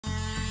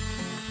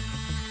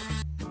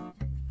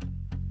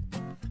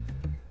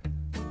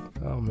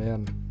Oh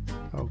man,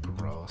 oh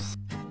gross.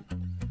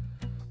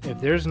 If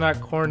there's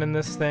not corn in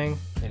this thing,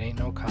 it ain't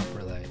no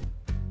coprolite.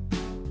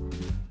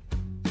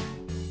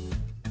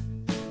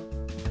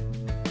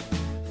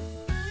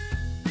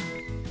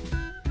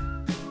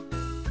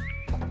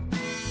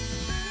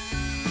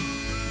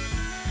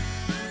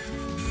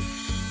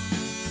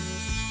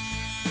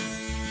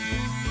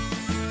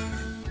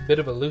 Bit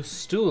of a loose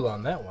stool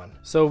on that one.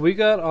 So we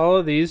got all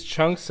of these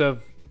chunks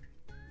of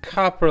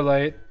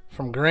coprolite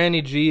from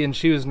Granny G, and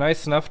she was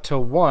nice enough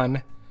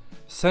to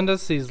send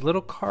us these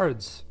little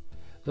cards,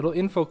 little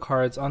info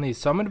cards on these.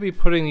 So I'm going to be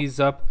putting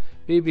these up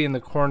maybe in the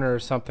corner or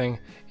something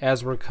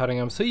as we're cutting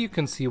them, so you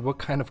can see what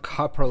kind of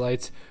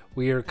coprolites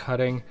we are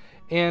cutting.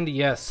 And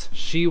yes,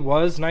 she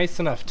was nice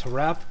enough to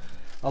wrap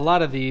a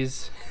lot of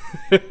these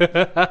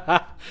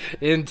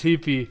in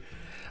TP.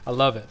 I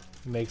love it.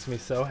 It makes me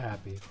so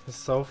happy. It's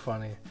so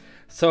funny.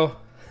 So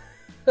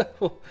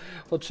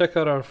we'll check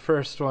out our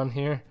first one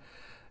here.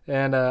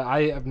 And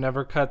I have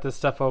never cut this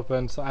stuff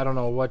open, so I don't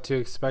know what to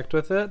expect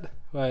with it.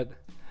 But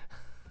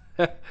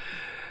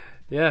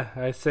yeah,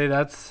 I say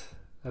that's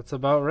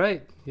about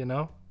right, you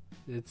know?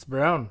 It's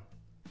brown.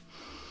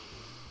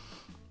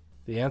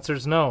 The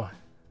answer's no.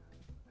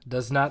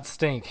 Does not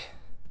stink.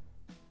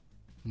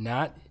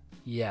 Not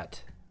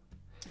yet.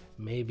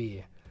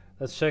 Maybe.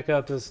 Let's check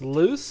out this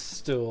loose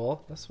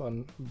stool. This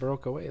one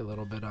broke away a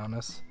little bit on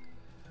us.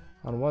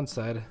 On one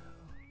side,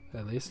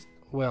 at least.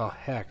 Well,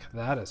 heck,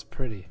 that is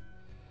pretty.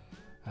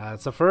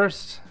 That's a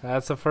first.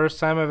 That's the first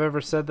time I've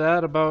ever said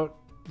that about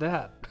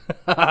that.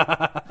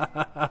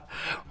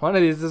 One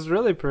of these is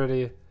really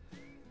pretty.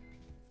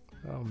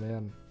 Oh,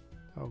 man.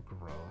 Oh,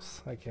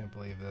 gross. I can't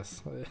believe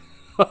this.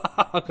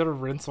 I'm going to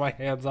rinse my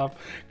hands off,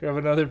 grab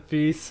another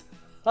piece.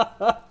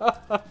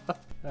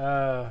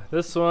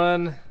 This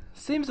one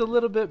seems a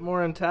little bit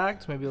more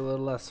intact, maybe a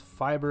little less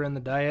fiber in the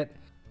diet.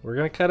 We're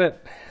gonna cut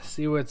it,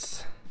 see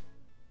what's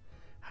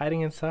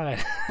hiding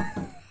inside.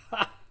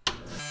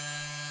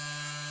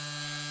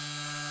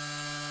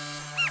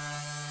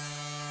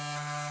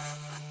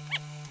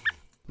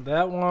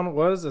 That one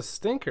was a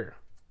stinker,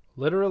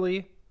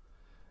 literally.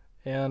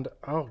 And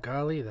oh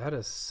golly, that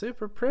is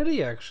super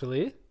pretty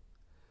actually.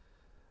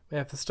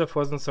 Man, if this stuff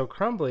wasn't so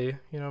crumbly,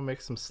 you know,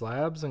 make some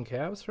slabs and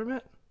cabs from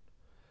it.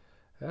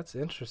 That's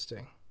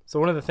interesting. So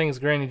one of the things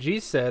Granny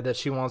G said that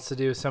she wants to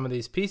do with some of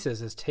these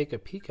pieces is take a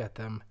peek at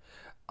them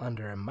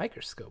under a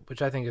microscope,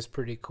 which I think is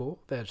pretty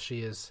cool that she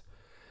is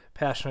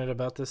passionate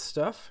about this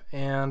stuff.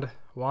 And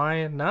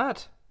why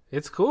not?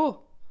 It's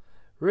cool.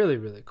 Really,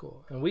 really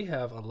cool. And we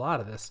have a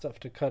lot of this stuff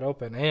to cut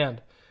open.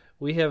 And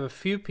we have a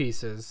few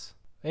pieces,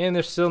 and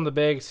they're still in the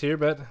bags here,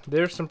 but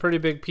there's some pretty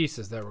big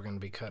pieces that we're going to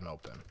be cutting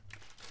open.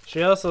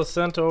 She also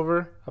sent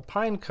over a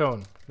pine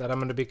cone that I'm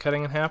going to be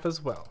cutting in half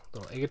as well. A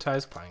little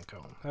agatized pine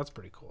cone. That's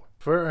pretty cool.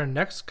 For our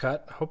next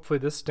cut, hopefully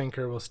this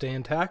stinker will stay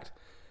intact.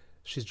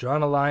 She's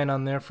drawn a line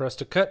on there for us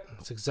to cut.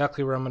 That's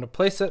exactly where I'm going to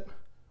place it.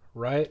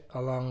 Right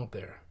along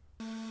there.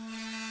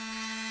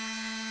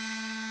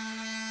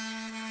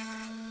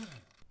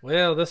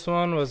 Well, this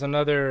one was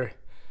another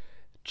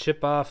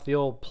chip off the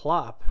old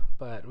plop,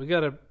 but we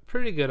got a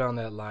pretty good on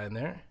that line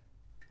there.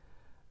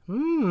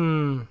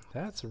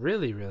 That's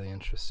really, really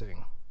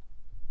interesting.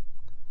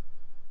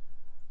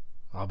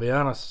 I'll be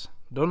honest,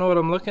 don't know what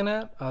I'm looking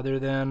at other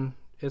than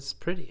it's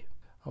pretty.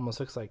 Almost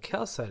looks like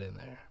calcite in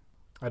there.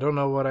 I don't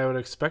know what I would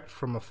expect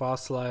from a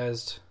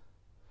fossilized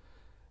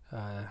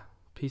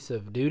piece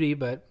of duty,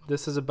 but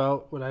this is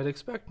about what I'd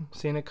expect,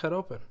 seeing it cut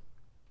open.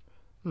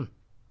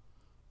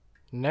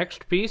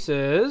 Next piece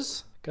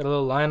is, got a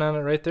little line on it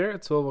right there.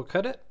 It's where we'll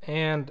cut it,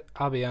 and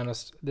I'll be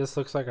honest, this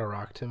looks like a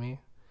rock to me.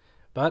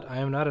 But I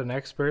am not an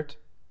expert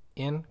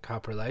in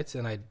coprolites,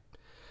 and I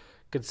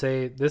could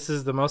say this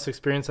is the most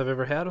experience I've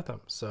ever had with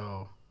them.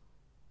 So,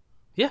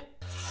 yeah.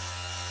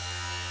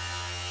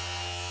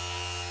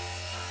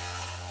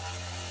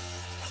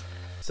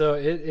 So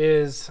it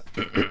is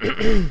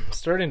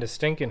starting to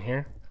stink in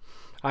here.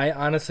 I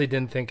honestly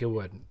didn't think it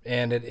would,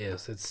 and it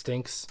is. It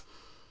stinks.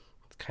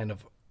 It's kind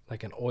of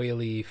like an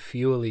oily,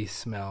 fuely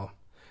smell.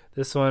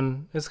 This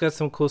one, it's got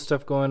some cool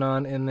stuff going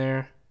on in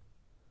there.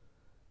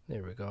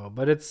 There we go.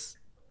 But it's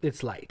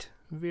light.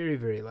 Very,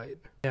 very light.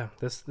 Yeah,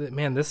 this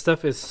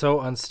stuff is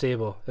so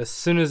unstable. As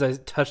soon as I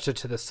touched it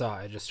to the saw,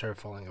 it just started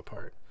falling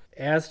apart.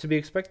 As to be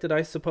expected,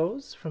 I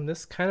suppose, from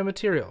this kind of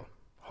material.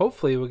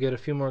 Hopefully we'll get a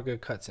few more good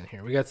cuts in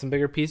here. We got some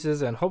bigger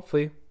pieces, and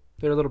hopefully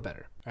they're a little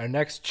better. Our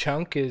next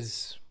chunk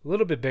is a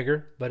little bit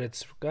bigger, but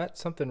it's got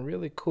something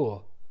really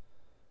cool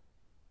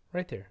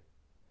right there.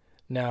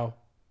 Now,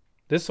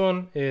 this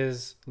one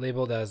is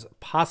labeled as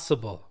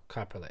possible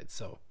coprolite,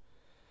 so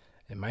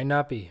it might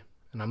not be.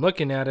 And I'm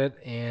looking at it,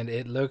 and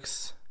it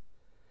looks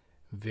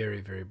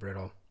very, very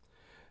brittle.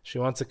 She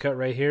wants a cut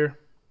right here.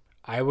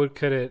 I would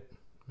cut it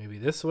maybe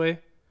this way.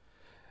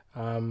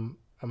 I'm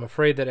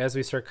afraid that as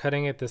we start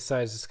cutting it, this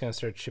side is just going to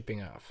start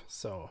chipping off.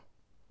 So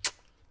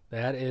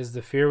that is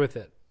the fear with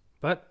it.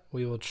 But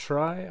we will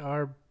try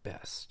our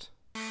best.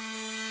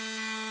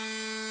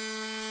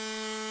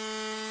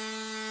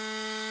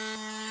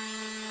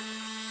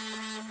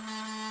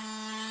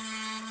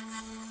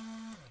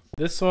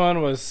 This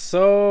one was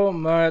so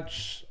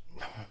much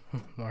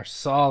more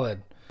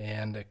solid.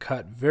 And it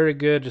cut very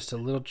good, just a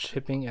little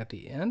chipping at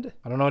the end.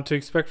 I don't know what to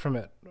expect from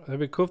it. It'd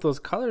be cool if those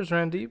colors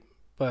ran deep,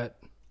 but...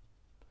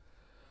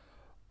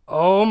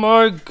 Oh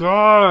my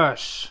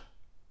gosh!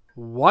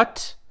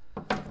 What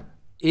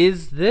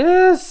is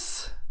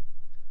this?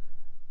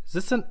 Is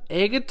this an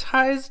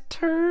agatized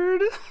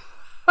turd?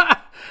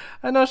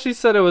 I know she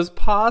said it was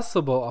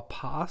possible, a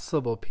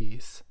possible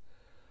piece.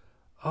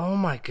 Oh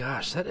my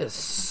gosh, that is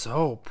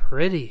so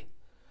pretty.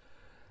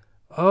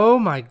 Oh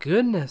my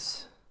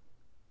goodness.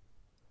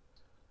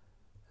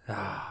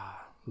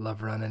 Ah,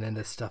 love running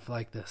into stuff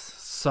like this.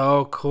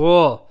 So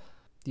cool.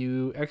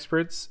 You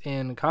experts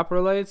in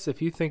coprolites,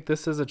 if you think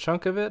this is a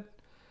chunk of it,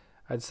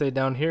 I'd say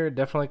down here it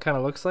definitely kind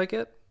of looks like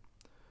it.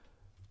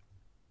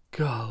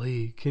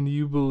 Golly, can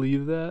you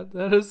believe that?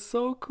 That is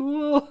so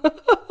cool.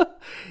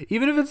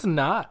 Even if it's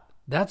not,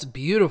 that's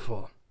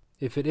beautiful.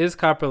 If it is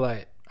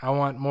coprolite, I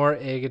want more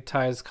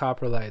agatized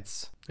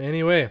coprolites.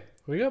 Anyway,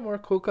 we got more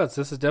cool cuts.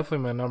 This is definitely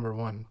my number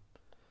one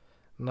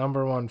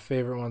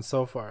favorite one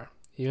so far.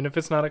 Even if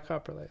it's not a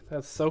coprolite.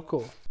 That's so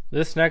cool.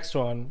 This next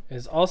one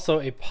is also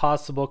a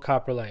possible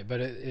coprolite, but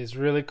it is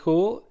really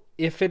cool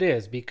if it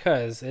is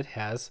because it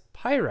has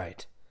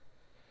pyrite.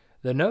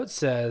 The note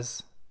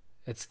says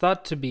it's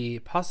thought to be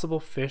possible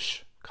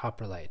fish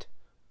coprolite.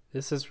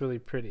 This is really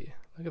pretty.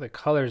 Look at the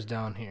colors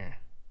down here.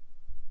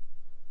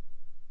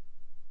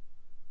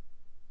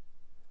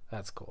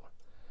 That's cool.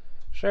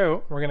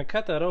 So we're going to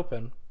cut that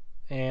open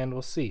and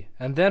we'll see.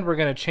 And then we're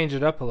going to change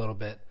it up a little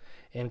bit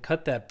and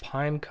cut that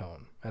pine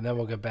cone. And then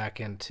we'll get back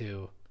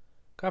into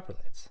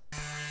coprolites.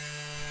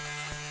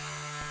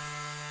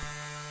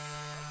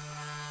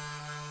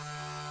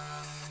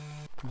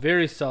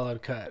 Very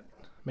solid cut.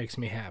 Makes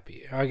me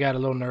happy. I got a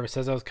little nervous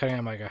as I was cutting.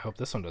 I'm like, I hope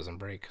this one doesn't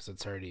break because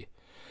it's already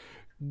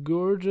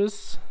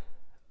gorgeous.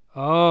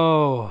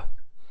 Oh,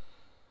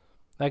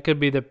 that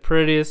could be the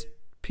prettiest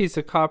piece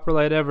of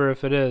coprolite ever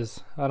if it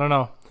is. I don't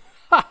know.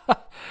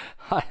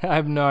 I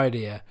have no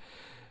idea.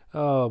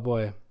 Oh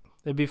boy.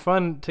 It'd be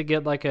fun to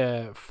get like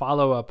a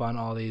follow-up on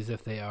all these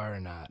if they are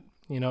or not.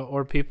 You know,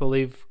 or people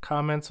leave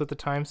comments with the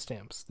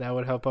timestamps. That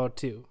would help out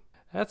too.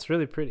 That's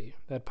really pretty,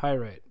 that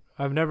pyrite.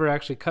 I've never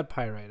actually cut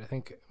pyrite. I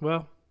think,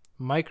 well,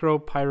 micro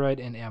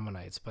pyrite and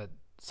ammonites, but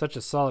such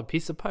a solid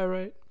piece of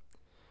pyrite.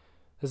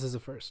 This is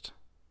the first.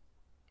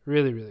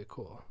 Really, really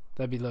cool.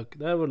 That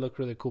would look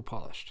really cool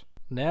polished.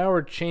 Now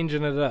we're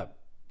changing it up.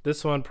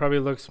 This one probably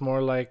looks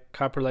more like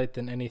coprolite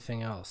than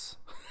anything else.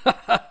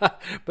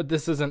 But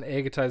this is an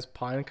agatized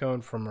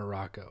pinecone from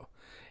Morocco.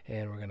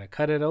 And we're going to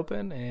cut it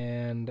open,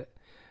 and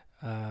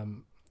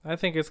I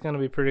think it's going to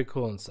be pretty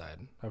cool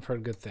inside. I've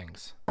heard good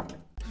things.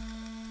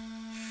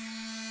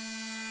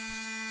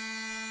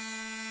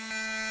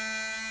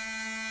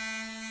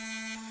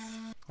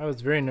 I was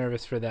very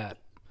nervous for that.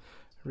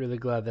 Really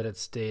glad that it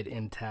stayed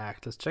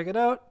intact. Let's check it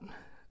out.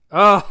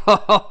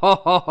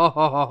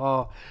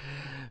 Oh,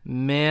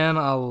 man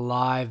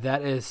alive.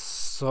 That is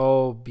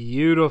so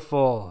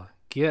beautiful.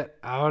 Get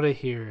out of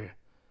here.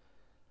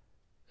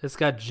 It's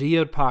got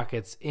geode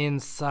pockets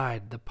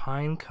inside the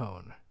pine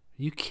cone.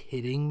 Are you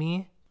kidding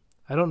me?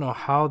 I don't know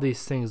how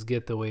these things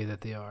get the way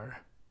that they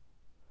are.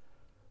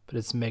 But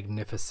it's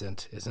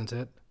magnificent, isn't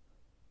it?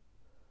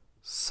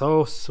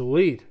 So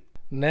sweet.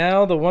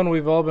 Now the one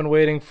we've all been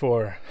waiting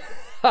for.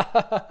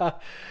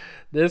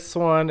 This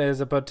one is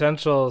a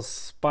potential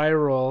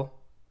spiral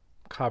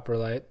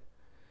coprolite.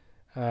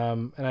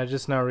 And I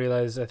just now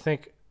realized, I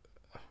think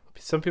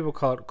some people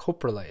call it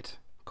coprolite.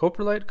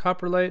 Coprolite?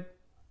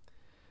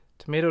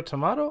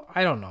 Tomato?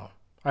 I don't know.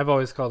 I've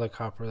always called it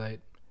coprolite.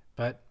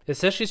 But it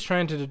says she's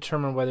trying to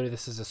determine whether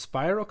this is a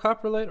spiral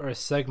coprolite or a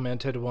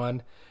segmented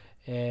one.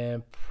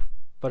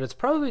 But it's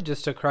probably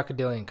just a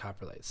crocodilian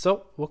coprolite.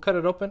 So we'll cut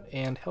it open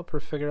and help her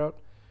figure out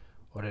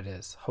what it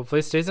is. Hopefully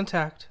it stays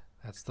intact.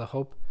 That's the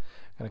hope.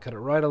 I'm going to cut it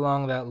right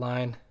along that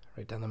line,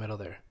 right down the middle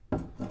there.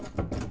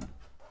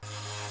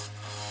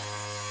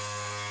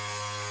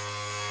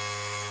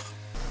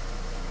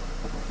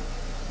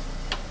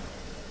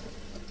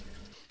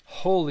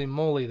 Holy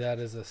moly, that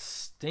is a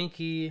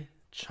stinky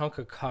chunk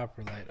of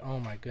coprolite. Oh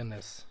my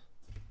goodness.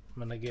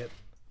 I'm going to get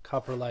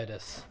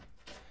coprolitis.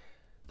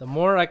 The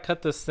more I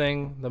cut this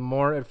thing, the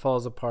more it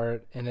falls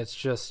apart, and it's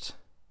just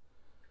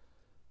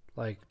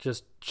like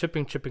just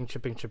chipping.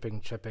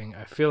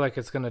 I feel like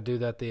it's going to do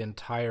that the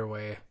entire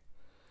way,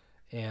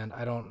 and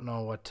I don't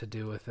know what to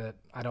do with it.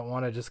 I don't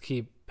want to just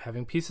keep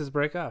having pieces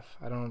break off.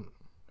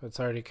 It's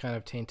already kind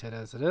of tainted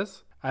as it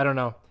is. I don't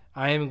know.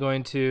 I am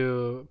going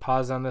to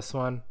pause on this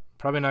one.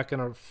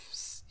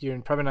 You're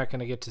probably not going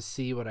to get to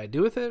see what I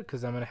do with it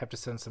because I'm going to have to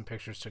send some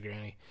pictures to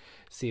Granny,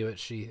 see what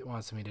she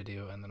wants me to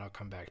do, and then I'll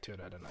come back to it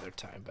at another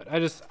time. But I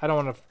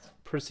don't want to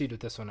proceed with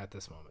this one at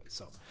this moment,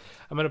 so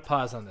I'm going to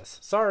pause on this.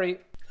 Sorry.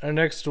 Our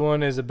next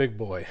one is a big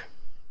boy.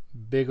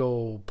 Big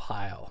old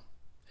pile.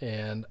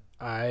 And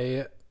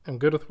I am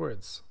good with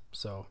words,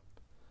 so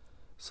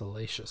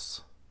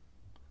salacious.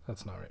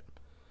 That's not right.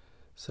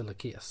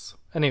 Siliceous.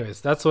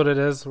 Anyways, that's what it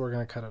is. We're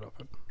going to cut it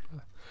open.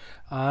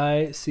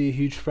 I see a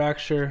huge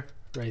fracture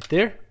right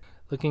there.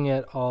 Looking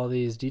at all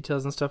these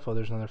details and stuff, oh,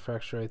 there's another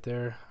fracture right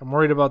there. I'm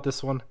worried about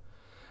this one.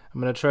 I'm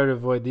going to try to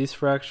avoid these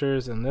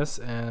fractures and this,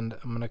 and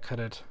I'm going to cut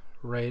it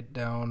right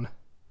down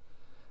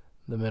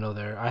the middle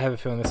there. I have a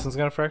feeling this one's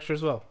going to fracture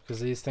as well, because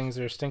these things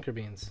are stinker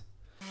beans.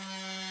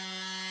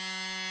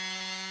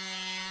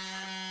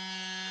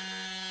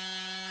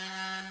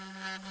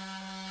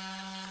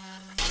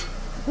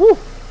 Woo!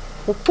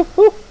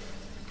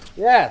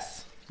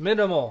 Yes!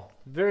 Minimal.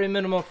 Very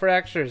minimal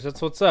fractures.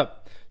 That's what's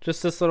up.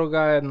 Just this little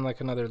guy and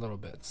like another little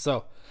bit.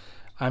 So,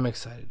 I'm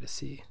excited to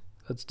see.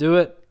 Let's do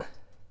it.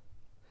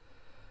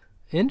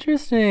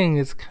 Interesting.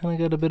 It's kind of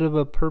got a bit of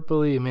a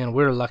purpley. Man,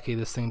 we're lucky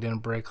this thing didn't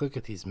break. Look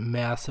at these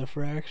massive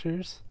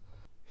fractures.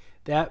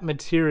 That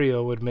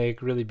material would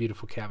make really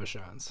beautiful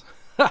cabochons.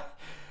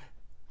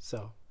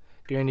 So,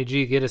 Granny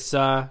G, get a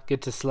saw,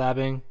 get to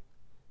slabbing,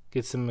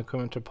 get some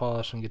equipment to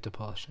polish, and get to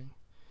polishing.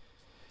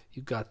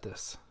 You got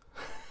this.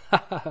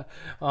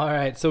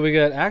 Alright, so we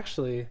got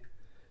actually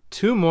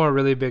 2 more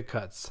really big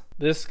cuts.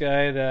 This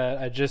guy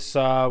that I just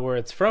saw where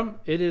it's from,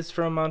 it is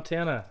from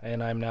Montana,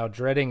 and I'm now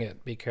dreading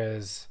it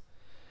because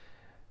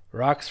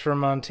rocks from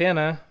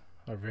Montana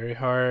are very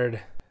hard.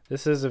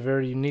 This is a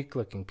very unique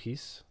looking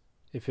piece.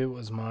 If it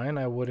was mine,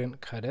 I wouldn't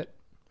cut it.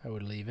 I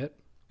would leave it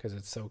because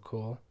it's so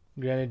cool.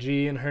 Granny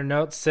G in her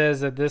notes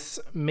says that this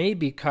may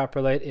be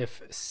coprolite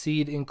if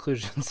seed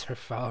inclusions are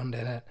found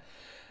in it.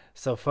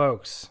 So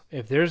folks,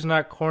 if there's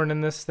not corn in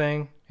this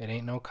thing, it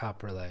ain't no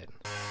coprolite.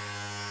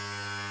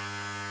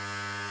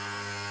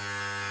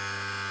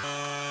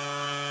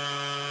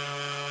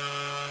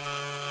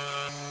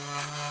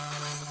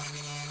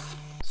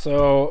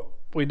 So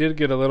we did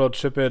get a little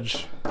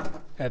chippage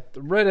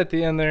right at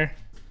the end there,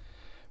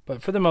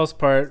 but for the most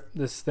part,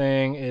 this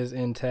thing is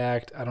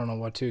intact. I don't know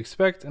what to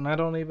expect, and I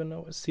don't even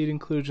know what seed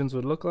inclusions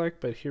would look like,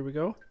 but here we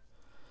go.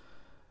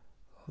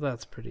 Well,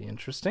 that's pretty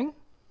interesting.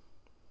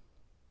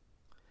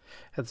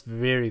 That's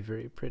very,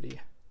 very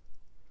pretty.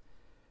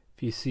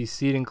 If you see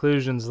seed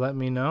inclusions, let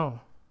me know.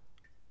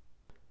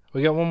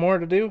 We got one more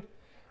to do.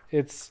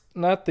 It's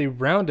not the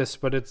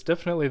roundest, but it's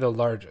definitely the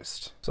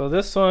largest. So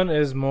this one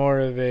is more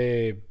of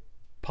a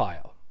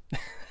pile.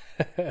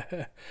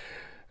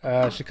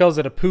 She calls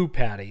it a poo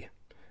patty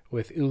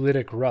with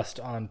oolitic rust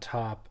on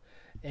top.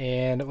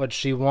 And what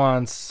she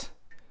wants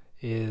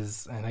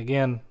is, and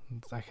again,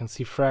 I can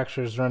see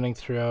fractures running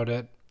throughout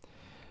it.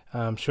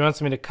 She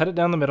wants me to cut it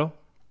down the middle.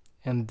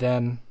 And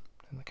then,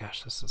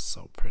 gosh, this is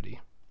so pretty.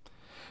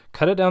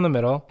 Cut it down the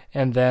middle,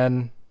 and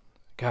then,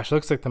 gosh, it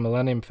looks like the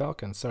Millennium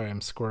Falcon. Sorry,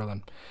 I'm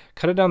squirreling.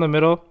 Cut it down the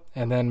middle,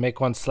 and then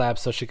make one slab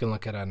so she can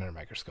look at it under a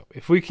microscope.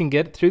 If we can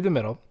get through the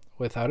middle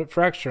without it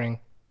fracturing,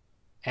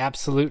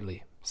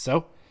 absolutely.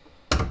 So,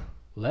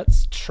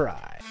 let's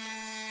try.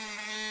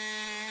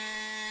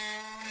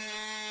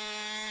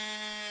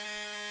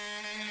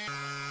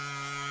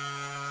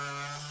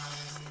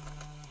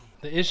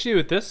 The issue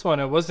with this one,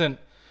 it wasn't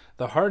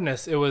the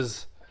hardness, it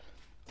was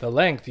the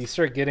length. You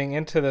start getting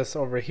into this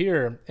over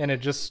here, and it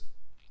just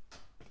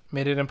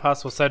made it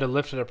impossible. So I had to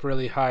lift it up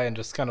really high and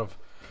just kind of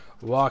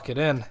walk it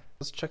in.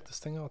 Let's check this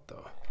thing out,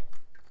 though.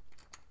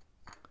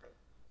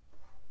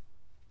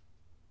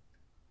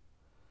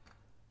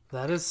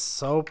 That is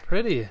so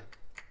pretty.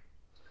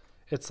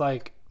 It's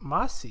like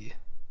mossy.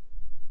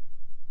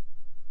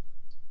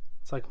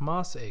 It's like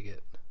moss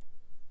agate.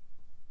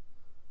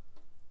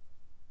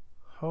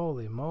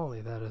 Holy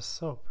moly, that is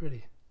so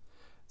pretty.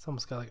 It's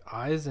almost got like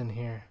eyes in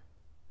here.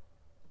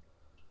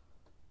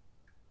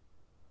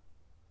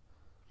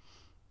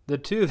 The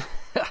two,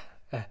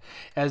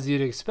 as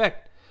you'd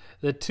expect,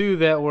 the 2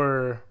 that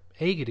were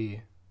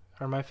agate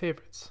are my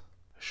favorites.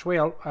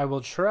 Well, I will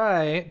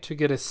try to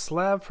get a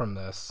slab from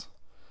this,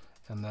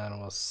 and then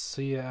we'll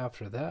see you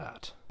after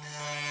that.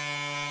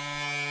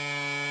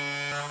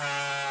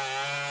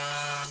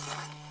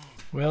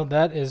 Well,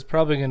 that is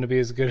probably going to be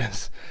as good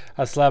as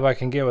a slab I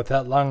can get with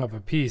that long of a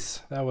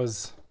piece. It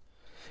was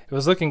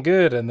looking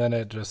good, and then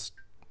it just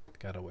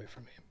got away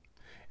from me.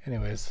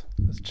 Anyways,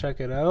 let's check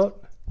it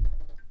out.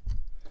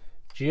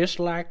 Just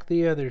like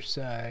the other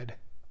side.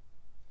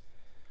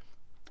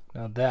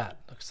 Now that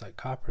looks like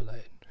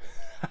coprolite.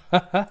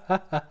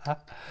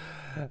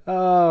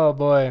 Oh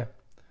boy,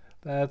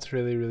 that's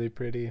really, really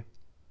pretty.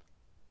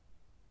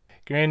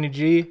 Granny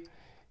G,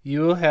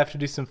 you will have to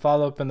do some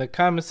follow-up in the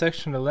comment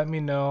section to let me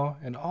know,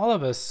 and all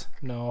of us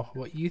know,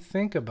 what you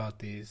think about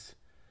these.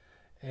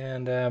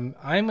 And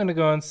I'm going to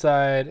go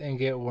inside and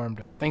get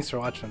warmed up. Thanks for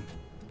watching.